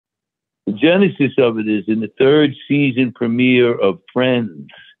The genesis of it is in the third season premiere of Friends.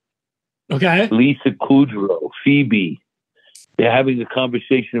 Okay. Lisa Kudrow, Phoebe, they're having a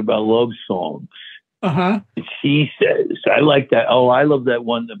conversation about love songs. Uh-huh. And she says, I like that. Oh, I love that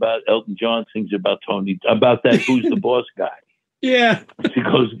one about Elton John sings about Tony, about that Who's the Boss guy. Yeah. She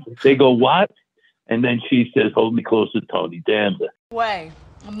goes, they go, what? And then she says, hold me closer, Tony Danza. Way.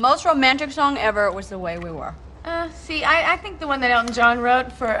 The most romantic song ever was The Way We Were. See, I think the one that Elton John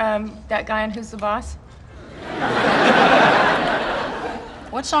wrote for that guy on Who's the Boss.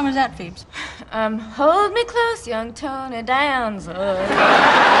 What song is that, Phoebes? Hold me close, young Tony Danza.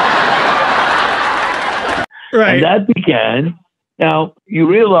 Right. And that began. Now, you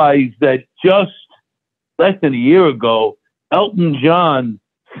realize that just less than a year ago, Elton John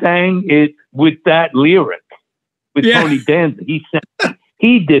sang it with that lyric, with Tony Danza.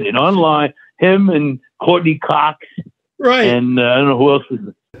 He did it online, him and Courtney Cox. Right. And I don't know who else was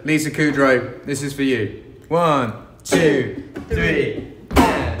it. Lisa Kudrow, this is for you. 1, 2, 3.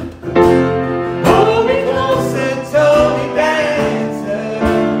 Hold me closer, Tony Danza.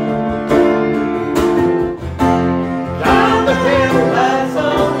 Down the hill, lights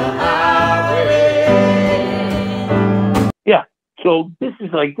on the highway. Yeah. So this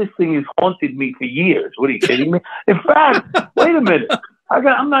thing has haunted me for years. What are you kidding me? In fact, wait a minute.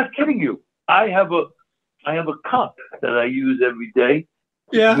 I'm not kidding you. I have a cup that I use every day.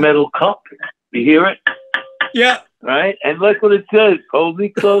 Yeah. Metal cup. You hear it? Yeah. Right? And look what it says. Hold me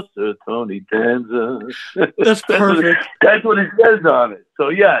closer, Tony Danza. That's perfect. That's what it says on it. So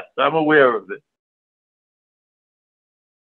yes, I'm aware of it.